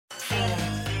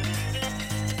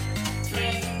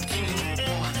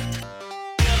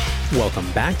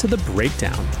Welcome back to The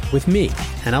Breakdown with me,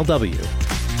 NLW.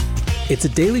 It's a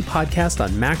daily podcast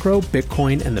on macro,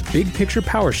 Bitcoin, and the big picture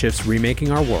power shifts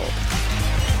remaking our world.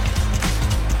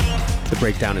 The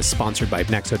Breakdown is sponsored by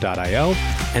Nexo.io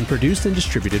and produced and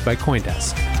distributed by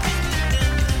Coinbase.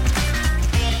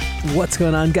 What's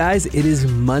going on, guys? It is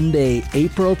Monday,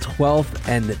 April 12th,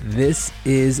 and this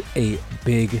is a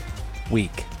big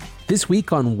week. This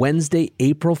week on Wednesday,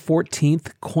 April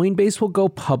 14th, Coinbase will go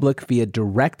public via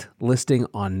direct listing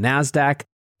on NASDAQ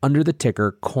under the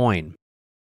ticker COIN.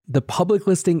 The public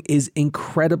listing is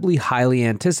incredibly highly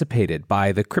anticipated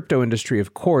by the crypto industry,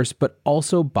 of course, but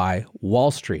also by Wall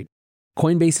Street.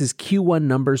 Coinbase's Q1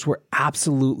 numbers were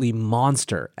absolutely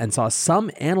monster and saw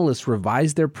some analysts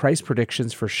revise their price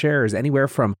predictions for shares anywhere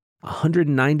from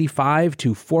 $195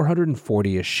 to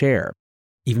 $440 a share.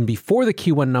 Even before the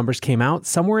Q1 numbers came out,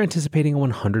 some were anticipating a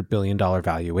 $100 billion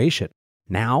valuation.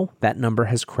 Now, that number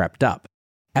has crept up.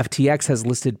 FTX has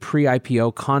listed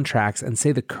pre-IPO contracts and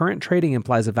say the current trading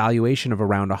implies a valuation of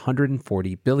around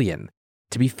 $140 billion.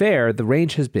 To be fair, the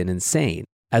range has been insane,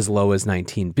 as low as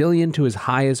 $19 billion to as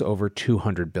high as over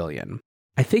 $200 billion.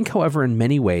 I think, however, in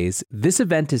many ways, this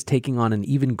event is taking on an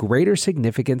even greater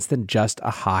significance than just a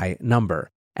high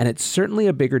number, and it's certainly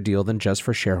a bigger deal than just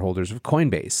for shareholders of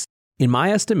Coinbase. In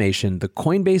my estimation, the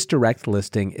Coinbase direct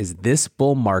listing is this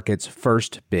bull market's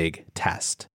first big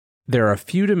test. There are a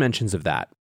few dimensions of that.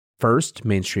 First,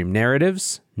 mainstream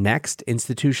narratives. Next,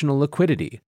 institutional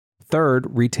liquidity. Third,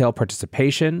 retail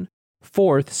participation.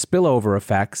 Fourth, spillover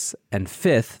effects. And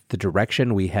fifth, the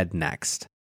direction we head next.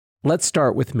 Let's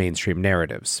start with mainstream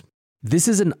narratives. This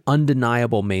is an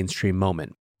undeniable mainstream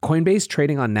moment. Coinbase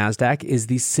trading on NASDAQ is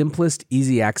the simplest,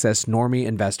 easy access normie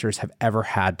investors have ever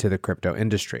had to the crypto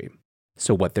industry.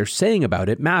 So what they're saying about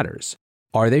it matters.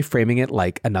 Are they framing it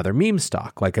like another meme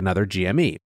stock, like another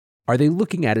GME? Are they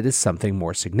looking at it as something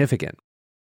more significant?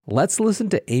 Let's listen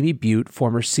to Amy Butte,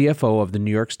 former CFO of the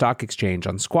New York Stock Exchange,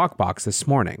 on Squawk Box this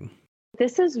morning.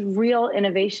 This is real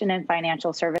innovation in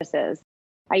financial services.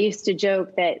 I used to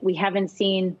joke that we haven't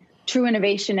seen true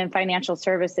innovation in financial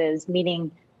services, meaning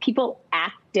people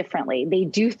act differently. They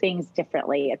do things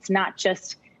differently. It's not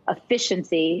just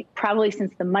efficiency, probably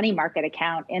since the money market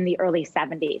account in the early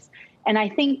 70s. And I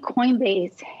think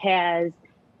Coinbase has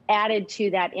added to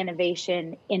that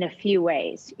innovation in a few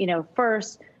ways.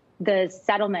 First, the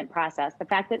settlement process, the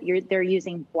fact that they're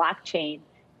using blockchain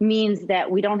means that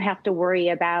we don't have to worry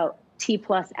about T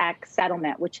plus X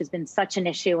settlement, which has been such an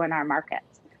issue in our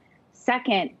markets.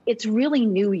 Second, it's really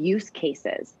new use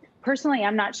cases. Personally,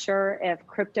 I'm not sure if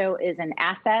crypto is an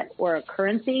asset or a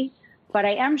currency, but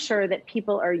I am sure that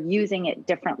people are using it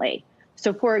differently.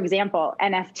 So for example,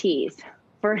 NFTs,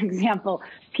 for example,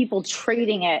 people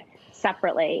trading it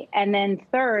separately. And then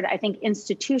third, I think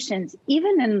institutions,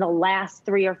 even in the last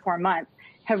 3 or 4 months,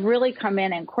 have really come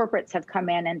in, and corporates have come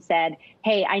in and said,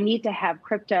 hey, I need to have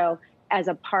crypto as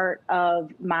a part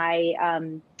of my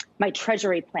my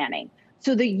treasury planning.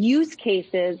 So the use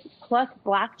cases plus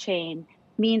blockchain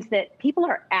means that people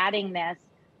are adding this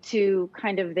to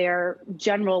kind of their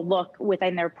general look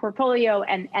within their portfolio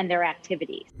and their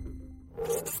activities.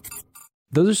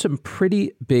 Those are some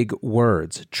pretty big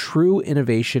words. True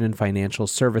innovation in financial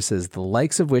services, the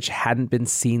likes of which hadn't been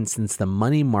seen since the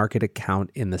money market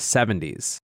account in the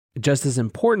 70s. Just as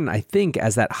important, I think,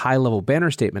 as that high-level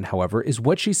banner statement, however, is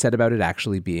what she said about it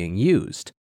actually being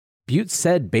used. Butte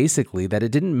said basically that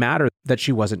it didn't matter that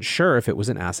she wasn't sure if it was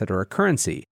an asset or a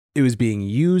currency. It was being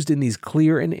used in these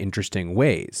clear and interesting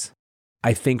ways.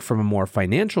 I think from a more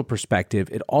financial perspective,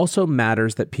 it also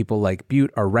matters that people like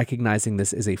Butte are recognizing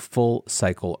this as a full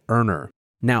cycle earner.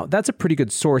 Now, that's a pretty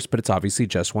good source, but it's obviously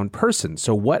just one person.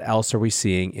 So what else are we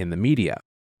seeing in the media?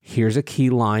 Here's a key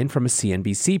line from a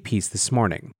CNBC piece this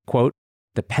morning. Quote,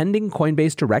 "The pending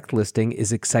Coinbase direct listing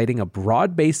is exciting a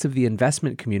broad base of the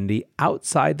investment community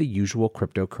outside the usual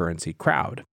cryptocurrency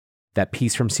crowd." That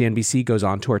piece from CNBC goes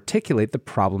on to articulate the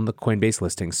problem the Coinbase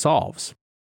listing solves.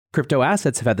 Crypto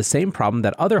assets have had the same problem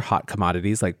that other hot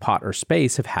commodities like pot or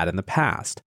space have had in the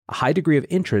past, a high degree of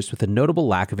interest with a notable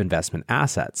lack of investment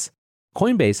assets.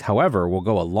 Coinbase, however, will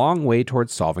go a long way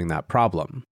towards solving that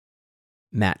problem.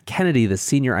 Matt Kennedy, the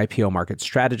senior IPO market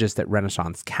strategist at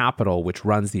Renaissance Capital, which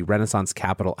runs the Renaissance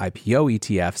Capital IPO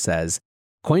ETF, says,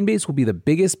 Coinbase will be the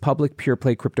biggest public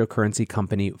pure-play cryptocurrency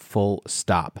company, full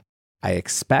stop. I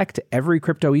expect every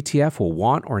crypto ETF will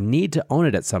want or need to own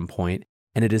it at some point,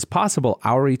 and it is possible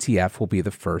our ETF will be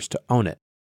the first to own it.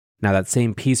 Now, that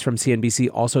same piece from CNBC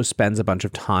also spends a bunch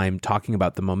of time talking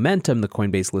about the momentum the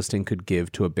Coinbase listing could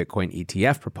give to a Bitcoin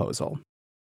ETF proposal.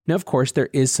 Now, of course, there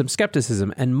is some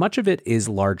skepticism, and much of it is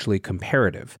largely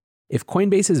comparative. If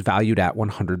Coinbase is valued at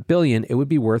 $100 billion, it would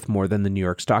be worth more than the New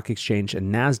York Stock Exchange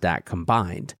and NASDAQ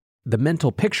combined. The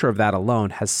mental picture of that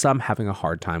alone has some having a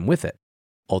hard time with it.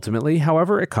 Ultimately,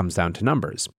 however, it comes down to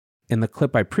numbers. In the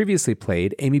clip I previously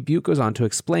played, Amy Butte goes on to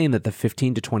explain that the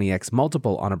 15 to 20x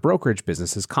multiple on a brokerage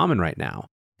business is common right now,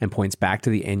 and points back to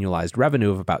the annualized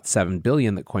revenue of about $7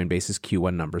 billion that Coinbase's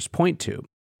Q1 numbers point to.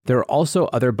 There are also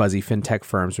other buzzy fintech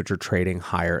firms which are trading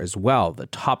higher as well. The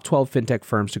top 12 fintech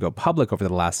firms to go public over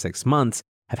the last 6 months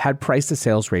have had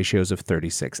price-to-sales ratios of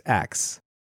 36x.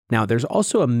 Now, there's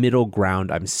also a middle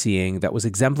ground I'm seeing that was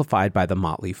exemplified by The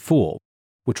Motley Fool,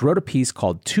 which wrote a piece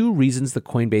called 2 Reasons the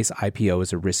Coinbase IPO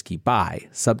is a Risky Buy.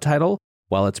 Subtitle,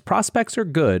 While its prospects are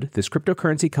good, this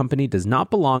cryptocurrency company does not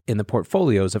belong in the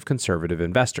portfolios of conservative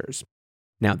investors.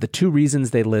 Now, the 2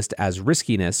 reasons they list as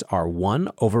riskiness are 1,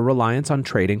 over-reliance on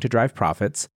trading to drive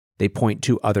profits. They point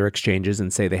to other exchanges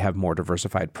and say they have more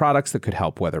diversified products that could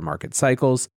help weather market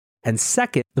cycles. And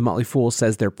second, The Motley Fool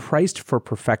says they're priced for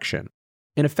perfection.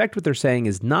 In effect, what they're saying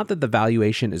is not that the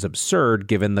valuation is absurd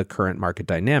given the current market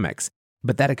dynamics,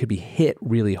 but that it could be hit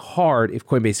really hard if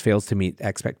Coinbase fails to meet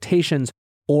expectations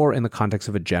or in the context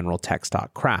of a general tech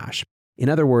stock crash. In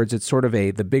other words, it's sort of a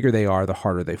the bigger they are, the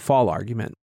harder they fall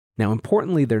argument. Now,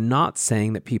 importantly, they're not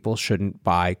saying that people shouldn't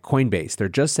buy Coinbase. They're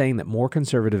just saying that more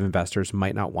conservative investors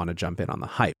might not want to jump in on the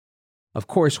hype. Of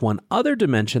course, one other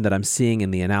dimension that I'm seeing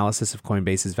in the analysis of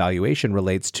Coinbase's valuation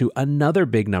relates to another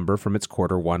big number from its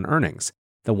Q1 earnings,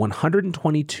 the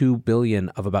 $122 billion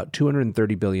of about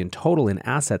 $230 billion total in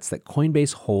assets that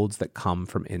Coinbase holds that come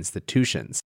from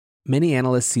institutions. Many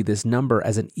analysts see this number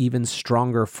as an even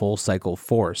stronger full-cycle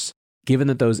force, given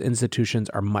that those institutions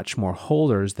are much more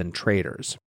holders than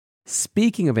traders.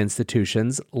 Speaking of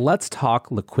institutions, let's talk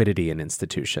liquidity in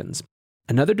institutions.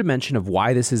 Another dimension of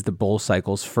why this is the bull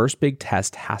cycle's first big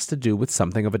test has to do with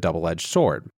something of a double-edged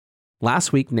sword.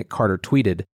 Last week, Nick Carter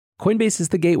tweeted, Coinbase is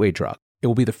the gateway drug. It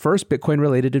will be the first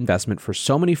Bitcoin-related investment for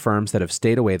so many firms that have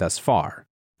stayed away thus far.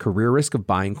 Career risk of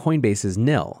buying Coinbase is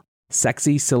nil.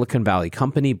 Sexy Silicon Valley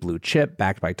company, blue chip,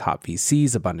 backed by top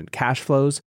VCs, abundant cash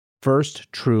flows. First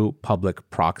true public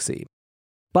proxy.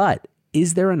 But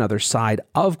is there another side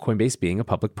of Coinbase being a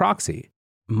public proxy?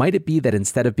 Might it be that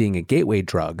instead of being a gateway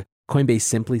drug, Coinbase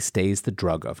simply stays the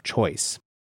drug of choice?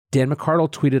 Dan McCardle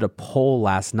tweeted a poll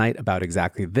last night about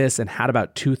exactly this and had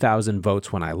about 2,000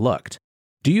 votes when I looked.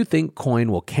 Do you think Coin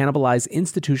will cannibalize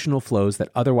institutional flows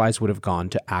that otherwise would have gone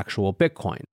to actual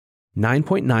Bitcoin?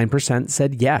 9.9%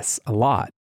 said yes, a lot.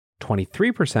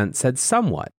 23% said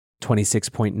somewhat.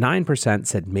 26.9%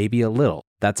 said maybe a little.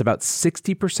 That's about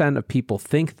 60% of people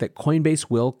think that Coinbase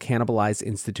will cannibalize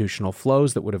institutional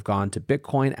flows that would have gone to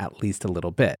Bitcoin at least a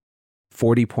little bit.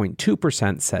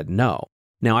 40.2% said no.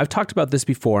 Now, I've talked about this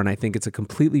before, and I think it's a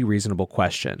completely reasonable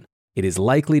question. It is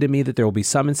likely to me that there will be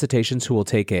some institutions who will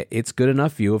take a it's good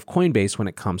enough view of Coinbase when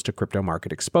it comes to crypto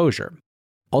market exposure.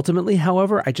 Ultimately,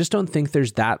 however, I just don't think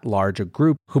there's that large a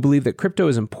group who believe that crypto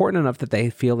is important enough that they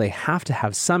feel they have to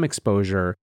have some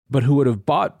exposure, but who would have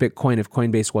bought Bitcoin if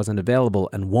Coinbase wasn't available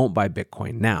and won't buy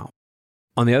Bitcoin now.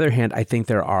 On the other hand, I think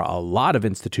there are a lot of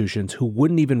institutions who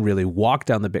wouldn't even really walk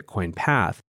down the Bitcoin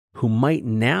path, who might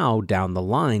now down the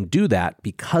line do that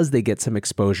because they get some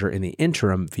exposure in the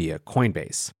interim via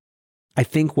Coinbase. I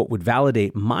think what would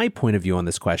validate my point of view on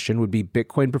this question would be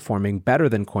Bitcoin performing better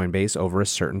than Coinbase over a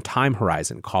certain time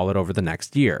horizon, call it over the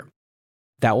next year.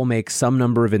 That will make some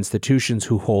number of institutions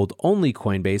who hold only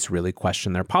Coinbase really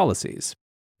question their policies.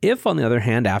 If, on the other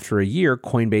hand, after a year,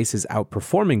 Coinbase is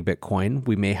outperforming Bitcoin,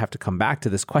 we may have to come back to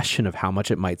this question of how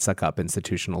much it might suck up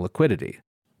institutional liquidity.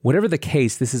 Whatever the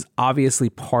case, this is obviously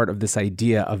part of this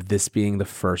idea of this being the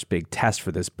first big test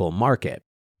for this bull market.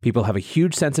 People have a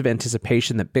huge sense of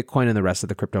anticipation that Bitcoin and the rest of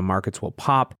the crypto markets will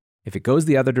pop. If it goes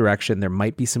the other direction, there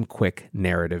might be some quick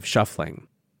narrative shuffling.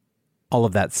 All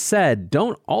of that said,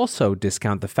 don't also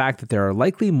discount the fact that there are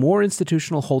likely more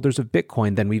institutional holders of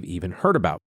Bitcoin than we've even heard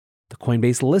about. The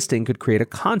Coinbase listing could create a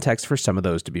context for some of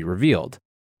those to be revealed.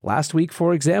 Last week,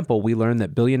 for example, we learned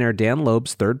that billionaire Dan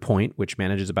Loeb's Third Point, which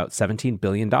manages about $17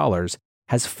 billion,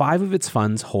 has 5 of its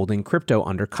funds holding crypto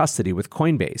under custody with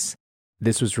Coinbase.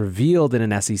 This was revealed in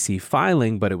an SEC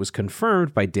filing, but it was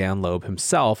confirmed by Dan Loeb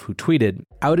himself, who tweeted,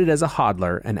 outed as a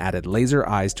hodler and added laser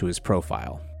eyes to his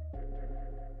profile.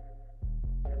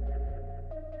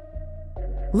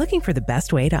 Looking for the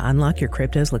best way to unlock your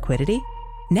crypto's liquidity?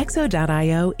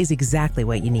 Nexo.io is exactly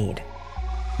what you need.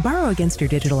 Borrow against your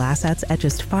digital assets at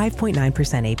just 5.9%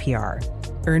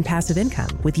 APR. Earn passive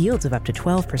income with yields of up to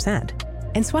 12%.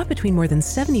 And swap between more than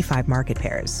 75 market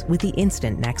pairs with the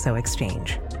instant Nexo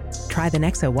exchange. Try the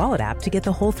Nexo wallet app to get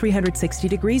the whole 360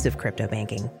 degrees of crypto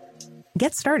banking.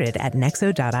 Get started at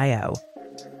nexo.io.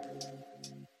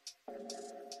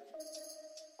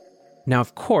 Now,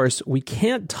 of course, we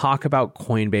can't talk about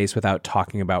Coinbase without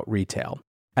talking about retail.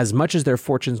 As much as their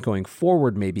fortunes going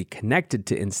forward may be connected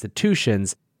to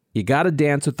institutions, you gotta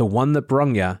dance with the one that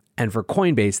brung ya, and for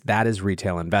Coinbase, that is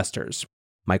retail investors.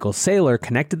 Michael Saylor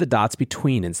connected the dots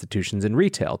between institutions and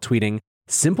retail, tweeting,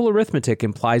 "Simple arithmetic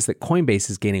implies that Coinbase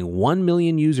is gaining 1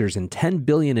 million users and 10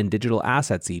 billion in digital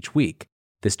assets each week.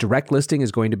 This direct listing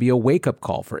is going to be a wake-up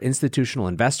call for institutional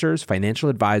investors, financial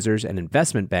advisors, and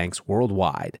investment banks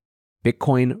worldwide.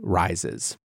 Bitcoin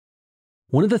rises."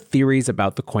 One of the theories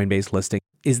about the Coinbase listing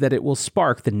is that it will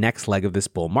spark the next leg of this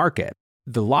bull market.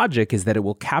 The logic is that it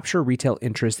will capture retail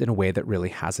interest in a way that really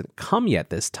hasn't come yet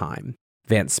this time.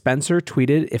 Vance Spencer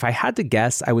tweeted, "If I had to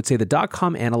guess, I would say the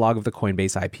 .com analog of the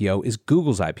Coinbase IPO is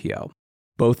Google's IPO.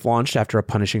 Both launched after a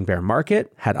punishing bear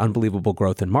market, had unbelievable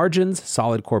growth in margins,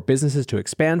 solid core businesses to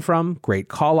expand from, great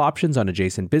call options on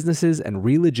adjacent businesses, and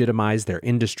re-legitimized their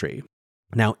industry."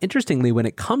 Now, interestingly, when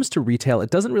it comes to retail,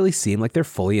 it doesn't really seem like they're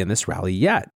fully in this rally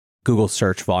yet. Google's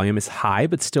search volume is high,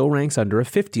 but still ranks under a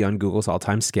 50 on Google's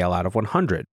all-time scale out of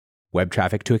 100. Web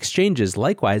traffic to exchanges,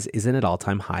 likewise, isn't at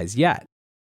all-time highs yet.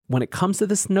 When it comes to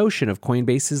this notion of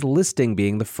Coinbase's listing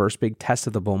being the first big test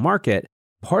of the bull market,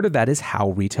 part of that is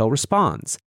how retail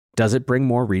responds. Does it bring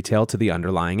more retail to the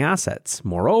underlying assets?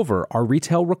 Moreover, are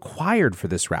retail required for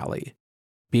this rally?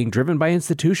 Being driven by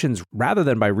institutions rather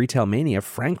than by retail mania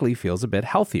frankly feels a bit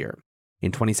healthier.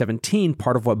 In 2017,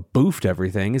 part of what boofed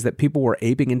everything is that people were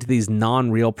aping into these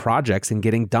non-real projects and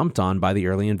getting dumped on by the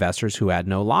early investors who had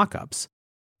no lockups.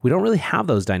 We don't really have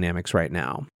those dynamics right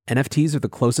now. NFTs are the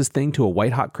closest thing to a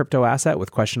white-hot crypto asset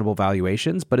with questionable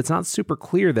valuations, but it's not super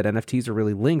clear that NFTs are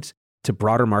really linked to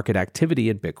broader market activity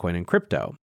in Bitcoin and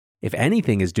crypto. If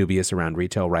anything is dubious around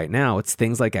retail right now, it's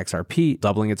things like XRP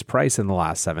doubling its price in the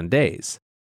last 7 days.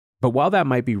 But while that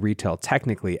might be retail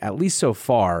technically, at least so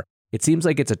far, it seems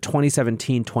like it's a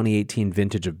 2017-2018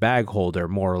 vintage of bag holder,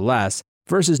 more or less,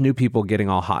 versus new people getting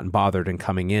all hot and bothered and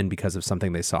coming in because of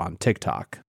something they saw on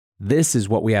TikTok. This is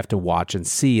what we have to watch and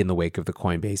see in the wake of the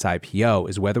Coinbase IPO,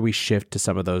 is whether we shift to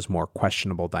some of those more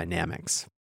questionable dynamics.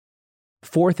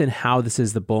 Fourth, in how this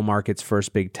is the bull market's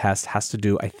first big test has to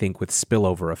do, I think, with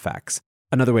spillover effects.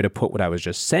 Another way to put what I was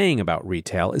just saying about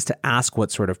retail is to ask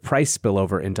what sort of price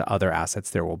spillover into other assets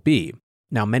there will be.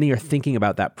 Now, many are thinking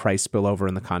about that price spillover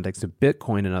in the context of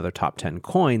Bitcoin and other top 10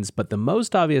 coins, but the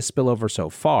most obvious spillover so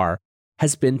far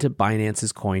has been to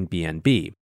Binance's coin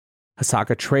BNB.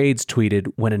 Hasaka Trades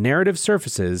tweeted, "When a narrative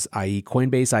surfaces, i.e.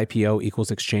 Coinbase IPO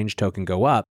equals exchange token go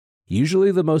up,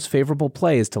 usually the most favorable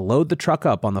play is to load the truck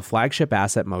up on the flagship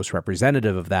asset most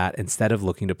representative of that instead of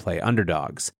looking to play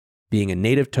underdogs. Being a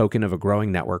native token of a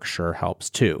growing network sure helps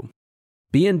too."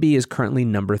 BNB is currently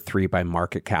number 3 by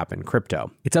market cap in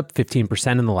crypto. It's up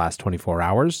 15% in the last 24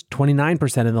 hours,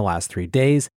 29% in the last 3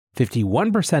 days,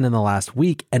 51% in the last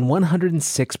week, and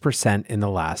 106% in the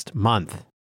last month.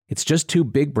 It's just too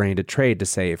big-brained a trade to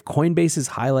say if Coinbase is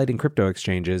highlighting crypto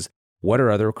exchanges, what are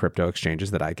other crypto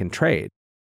exchanges that I can trade?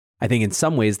 I think in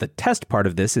some ways the test part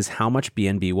of this is how much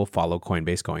BNB will follow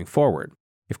Coinbase going forward.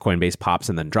 If Coinbase pops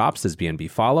and then drops, does BNB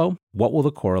follow? What will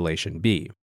the correlation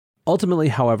be? Ultimately,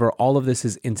 however, all of this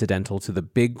is incidental to the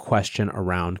big question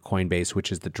around Coinbase,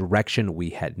 which is the direction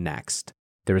we head next.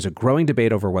 There is a growing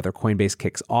debate over whether Coinbase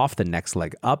kicks off the next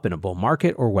leg up in a bull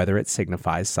market or whether it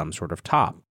signifies some sort of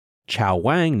top. Chao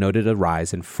Wang noted a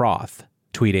rise in froth,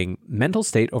 tweeting, "Mental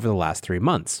state over the last 3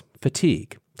 months.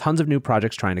 Fatigue. Tons of new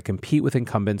projects trying to compete with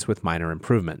incumbents with minor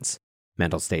improvements.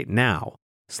 Mental state now.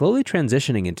 Slowly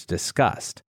transitioning into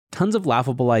disgust. Tons of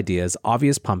laughable ideas,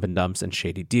 obvious pump and dumps, and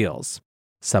shady deals.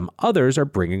 Some others are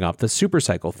bringing up the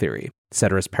supercycle theory.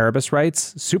 Ceteris Paribus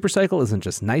writes, supercycle isn't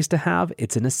just nice to have,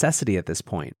 it's a necessity at this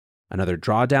point. Another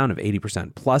drawdown of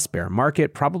 80% plus bear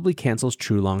market probably cancels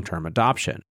true long-term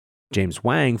adoption." James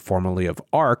Wang, formerly of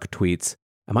ARK, tweets,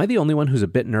 "Am I the only one who's a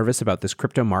bit nervous about this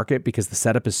crypto market because the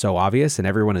setup is so obvious and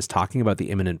everyone is talking about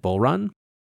the imminent bull run?"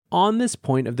 On this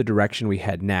point of the direction we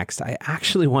head next, I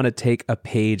actually want to take a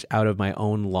page out of my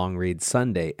own long read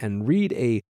Sunday and read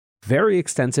a very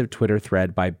extensive Twitter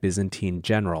thread by Byzantine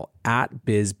General, at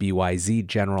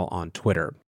BizBYZGeneral on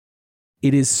Twitter.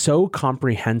 It is so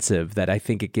comprehensive that I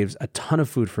think it gives a ton of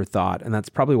food for thought, and that's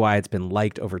probably why it's been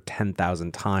liked over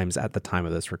 10,000 times at the time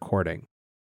of this recording.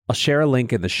 I'll share a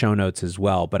link in the show notes as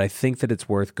well, but I think that it's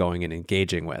worth going and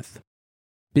engaging with.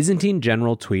 Byzantine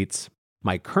General tweets,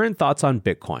 "My current thoughts on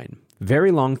Bitcoin.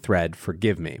 Very long thread,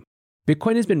 forgive me.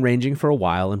 Bitcoin has been ranging for a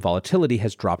while and volatility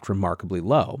has dropped remarkably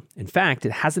low. In fact,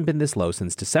 it hasn't been this low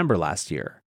since December last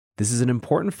year. This is an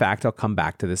important fact, I'll come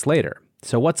back to this later.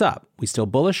 So what's up? We still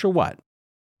bullish or what?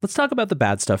 Let's talk about the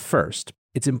bad stuff first.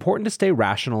 It's important to stay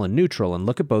rational and neutral and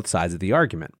look at both sides of the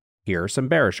argument. Here are some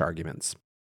bearish arguments.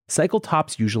 Cycle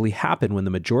tops usually happen when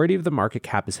the majority of the market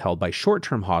cap is held by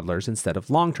short-term hodlers instead of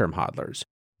long-term hodlers.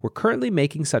 We're currently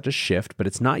making such a shift, but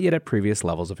it's not yet at previous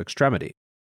levels of extremity.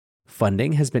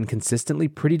 Funding has been consistently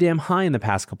pretty damn high in the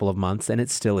past couple of months, and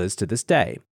it still is to this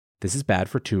day. This is bad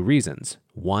for two reasons.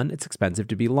 One, it's expensive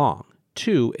to be long.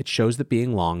 Two, it shows that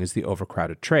being long is the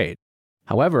overcrowded trade.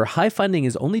 However, high funding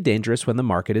is only dangerous when the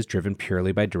market is driven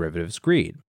purely by derivatives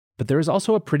greed. But there is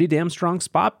also a pretty damn strong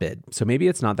spot bid, so maybe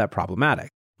it's not that problematic.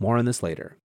 More on this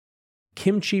later.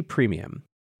 Kimchi premium.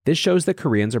 This shows that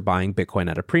Koreans are buying Bitcoin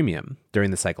at a premium.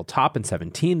 During the cycle top in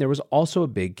 17, there was also a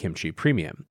big kimchi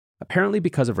premium. Apparently,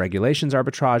 because of regulations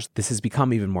arbitrage, this has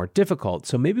become even more difficult,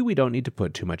 so maybe we don't need to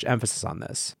put too much emphasis on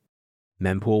this.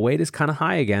 Mempool weight is kind of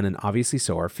high again, and obviously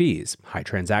so are fees. High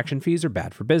transaction fees are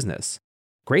bad for business.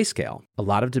 Grayscale. A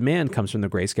lot of demand comes from the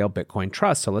Grayscale Bitcoin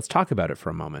Trust, so let's talk about it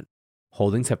for a moment.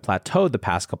 Holdings have plateaued the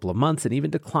past couple of months and even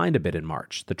declined a bit in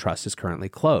March. The trust is currently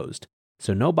closed,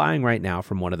 so no buying right now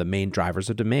from one of the main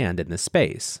drivers of demand in this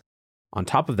space. On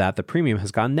top of that, the premium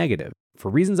has gone negative.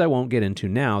 For reasons I won't get into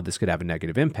now, this could have a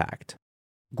negative impact.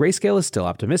 Grayscale is still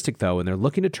optimistic though, and they're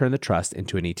looking to turn the trust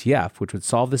into an ETF, which would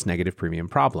solve this negative premium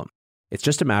problem. It's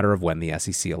just a matter of when the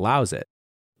SEC allows it.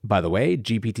 By the way,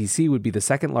 GPTC would be the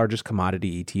second largest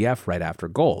commodity ETF right after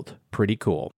gold. Pretty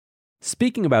cool.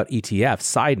 Speaking about ETFs,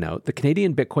 side note, the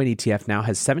Canadian Bitcoin ETF now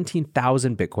has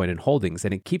 17,000 Bitcoin in holdings,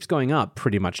 and it keeps going up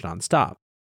pretty much nonstop.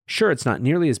 Sure, it's not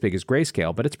nearly as big as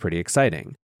Grayscale, but it's pretty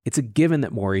exciting. It's a given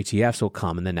that more ETFs will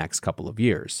come in the next couple of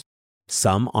years.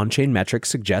 Some on-chain metrics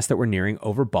suggest that we're nearing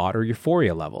overbought or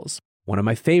euphoria levels. One of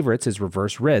my favorites is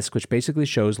reverse risk, which basically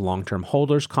shows long-term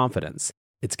holders' confidence.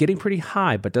 It's getting pretty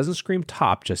high, but doesn't scream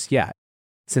top just yet.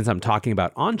 Since I'm talking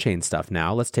about on-chain stuff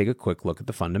now, let's take a quick look at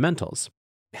the fundamentals.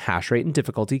 Hash rate and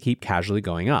difficulty keep casually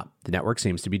going up. The network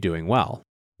seems to be doing well.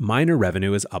 Miner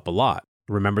revenue is up a lot.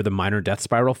 Remember the miner death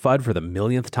spiral FUD for the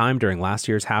millionth time during last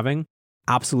year's halving?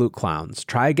 Absolute clowns.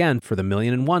 Try again for the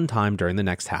 1,000,001 time during the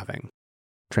next halving.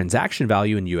 Transaction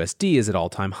value in USD is at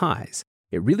all-time highs.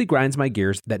 It really grinds my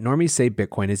gears that normies say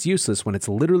Bitcoin is useless when it's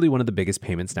literally one of the biggest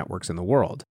payments networks in the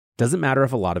world. Doesn't matter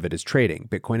if a lot of it is trading,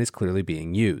 Bitcoin is clearly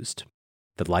being used.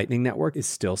 The Lightning Network is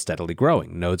still steadily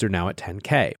growing. Nodes are now at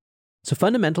 10K. So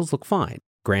fundamentals look fine.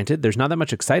 Granted, there's not that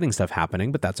much exciting stuff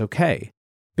happening, but that's okay.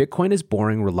 Bitcoin is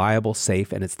boring, reliable,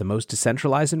 safe, and it's the most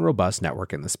decentralized and robust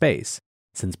network in the space.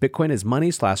 Since Bitcoin is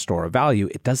money/store of value,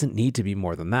 it doesn't need to be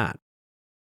more than that.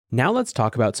 Now let's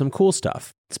talk about some cool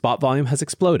stuff. Spot volume has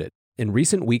exploded. In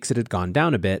recent weeks, it had gone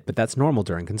down a bit, but that's normal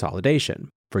during consolidation.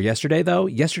 For yesterday, though,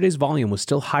 yesterday's volume was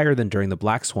still higher than during the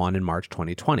Black Swan in March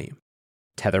 2020.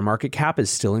 Tether market cap is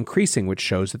still increasing, which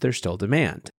shows that there's still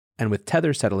demand. And with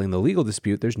Tether settling the legal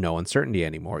dispute, there's no uncertainty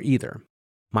anymore either.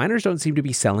 Miners don't seem to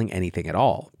be selling anything at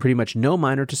all. Pretty much no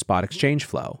miner to spot exchange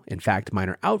flow. In fact,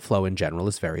 miner outflow in general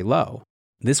is very low.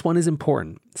 This one is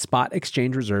important. Spot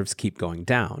exchange reserves keep going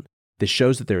down. This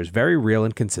shows that there is very real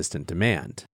and consistent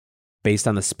demand. Based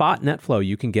on the spot net flow,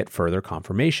 you can get further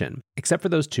confirmation. Except for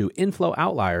those two inflow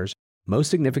outliers, most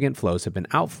significant flows have been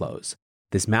outflows.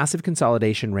 This massive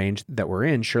consolidation range that we're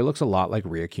in sure looks a lot like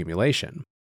reaccumulation.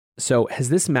 So has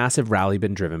this massive rally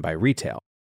been driven by retail?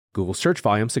 Google search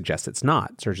volume suggests it's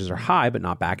not. Searches are high, but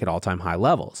not back at all-time high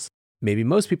levels. Maybe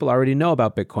most people already know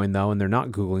about Bitcoin, though, and they're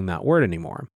not Googling that word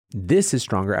anymore. This is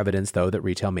stronger evidence, though, that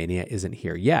retail mania isn't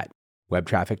here yet. Web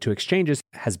traffic to exchanges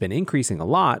has been increasing a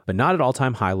lot, but not at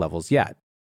all-time high levels yet.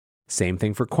 Same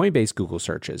thing for Coinbase Google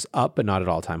searches, up but not at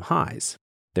all-time highs.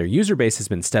 Their user base has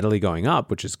been steadily going up,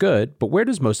 which is good, but where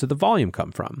does most of the volume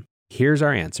come from? Here's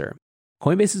our answer.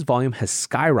 Coinbase's volume has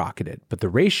skyrocketed, but the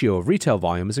ratio of retail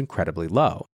volume is incredibly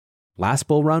low. Last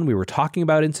bull run, we were talking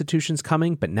about institutions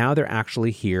coming, but now they're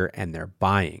actually here and they're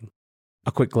buying.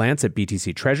 A quick glance at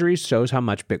BTC treasuries shows how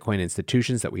much Bitcoin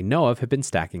institutions that we know of have been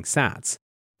stacking sats.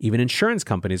 Even insurance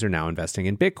companies are now investing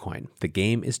in Bitcoin. The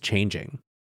game is changing.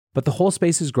 But the whole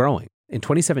space is growing. In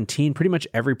 2017, pretty much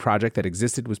every project that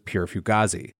existed was pure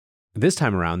fugazi. This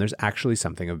time around, there's actually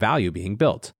something of value being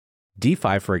built.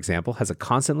 DeFi, for example, has a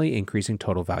constantly increasing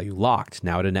total value locked,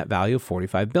 now at a net value of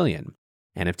 $45 billion.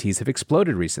 NFTs have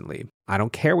exploded recently. I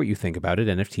don't care what you think about it,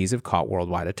 NFTs have caught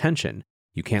worldwide attention.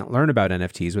 You can't learn about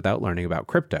NFTs without learning about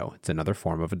crypto. It's another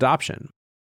form of adoption.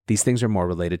 These things are more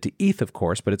related to ETH, of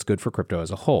course, but it's good for crypto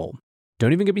as a whole.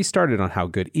 Don't even get me started on how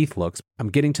good ETH looks. I'm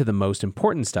getting to the most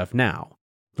important stuff now.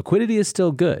 Liquidity is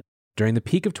still good. During the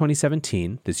peak of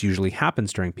 2017, this usually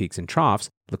happens during peaks and troughs,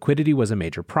 liquidity was a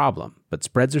major problem, but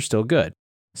spreads are still good.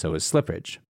 So is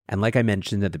slippage. And like I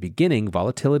mentioned at the beginning,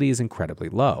 volatility is incredibly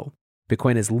low.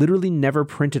 Bitcoin has literally never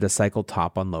printed a cycle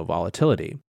top on low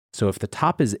volatility. So if the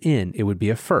top is in, it would be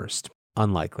a first.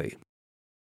 Unlikely.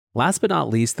 Last but not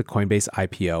least, the Coinbase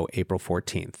IPO April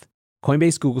 14th.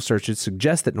 Coinbase Google searches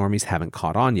suggest that normies haven't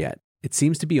caught on yet. It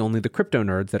seems to be only the crypto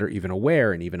nerds that are even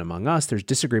aware, and even among us, there's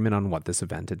disagreement on what this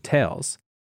event entails.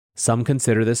 Some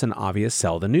consider this an obvious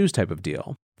sell the news type of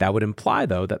deal. That would imply,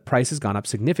 though, that price has gone up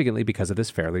significantly because of this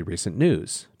fairly recent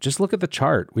news. Just look at the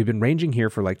chart. We've been ranging here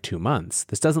for like 2 months.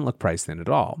 This doesn't look priced in at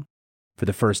all. For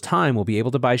the first time, we'll be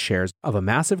able to buy shares of a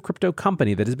massive crypto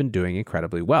company that has been doing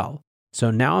incredibly well. So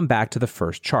now I'm back to the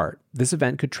first chart. This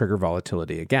event could trigger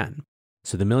volatility again.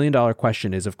 So the million-dollar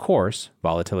question is, of course,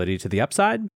 volatility to the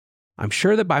upside? I'm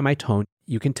sure that by my tone,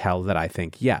 you can tell that I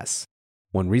think yes.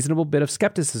 One reasonable bit of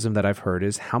skepticism that I've heard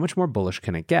is how much more bullish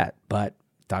can it get? But ...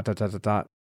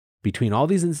 Between all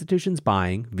these institutions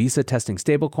buying, Visa testing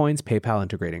stablecoins, PayPal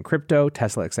integrating crypto,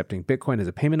 Tesla accepting Bitcoin as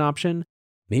a payment option,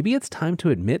 maybe it's time to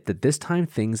admit that this time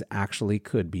things actually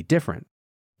could be different.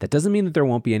 That doesn't mean that there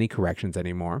won't be any corrections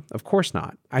anymore. Of course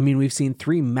not. I mean, we've seen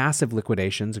 3 massive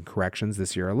liquidations and corrections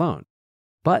this year alone.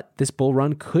 But this bull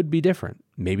run could be different.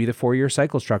 Maybe the 4-year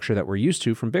cycle structure that we're used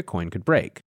to from Bitcoin could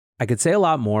break. I could say a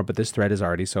lot more, but this thread is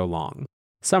already so long.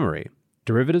 Summary.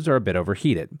 Derivatives are a bit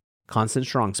overheated. Constant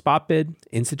strong spot bid,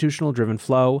 institutional-driven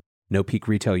flow, no peak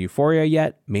retail euphoria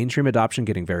yet, mainstream adoption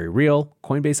getting very real,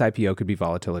 Coinbase IPO could be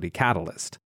volatility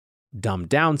catalyst. Dumbed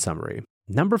down summary.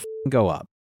 Number go up.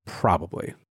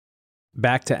 Probably.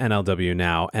 Back to NLW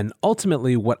now, and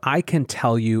ultimately what I can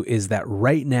tell you is that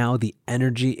right now the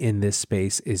energy in this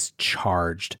space is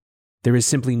charged. There is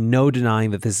simply no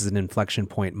denying that this is an inflection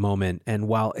point moment, and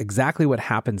while exactly what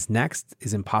happens next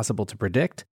is impossible to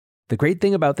predict, the great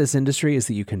thing about this industry is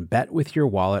that you can bet with your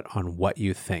wallet on what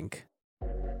you think.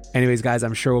 Anyways, guys,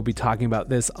 I'm sure we'll be talking about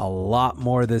this a lot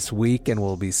more this week, and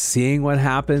we'll be seeing what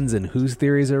happens and whose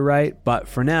theories are right. But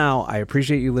for now, I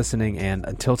appreciate you listening, and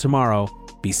until tomorrow,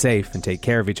 be safe and take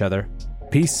care of each other.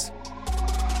 Peace.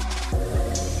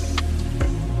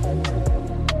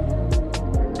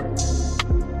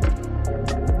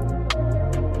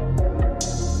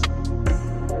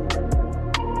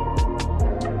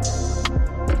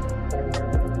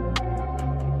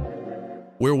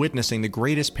 We're witnessing the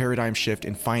greatest paradigm shift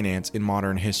in finance in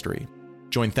modern history.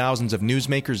 Join thousands of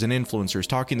newsmakers and influencers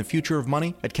talking the future of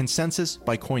money at Consensus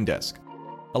by CoinDesk.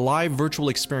 A live virtual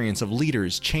experience of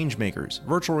leaders, changemakers,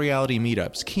 virtual reality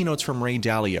meetups, keynotes from Ray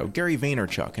Dalio, Gary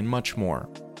Vaynerchuk, and much more.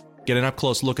 Get an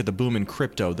up-close look at the boom in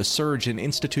crypto, the surge in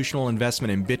institutional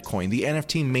investment in Bitcoin, the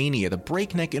NFT mania, the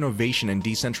breakneck innovation in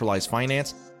decentralized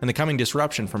finance, and the coming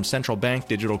disruption from central bank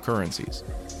digital currencies.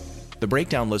 The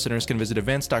Breakdown listeners can visit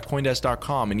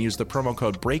events.coindesk.com and use the promo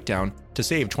code BREAKDOWN to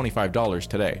save $25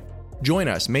 today. Join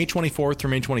us May 24th through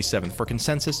May 27th for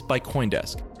Consensus by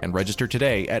CoinDesk, and register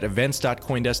today at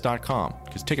events.coindesk.com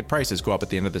because ticket prices go up at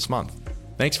the end of this month.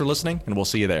 Thanks for listening, and we'll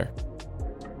see you there.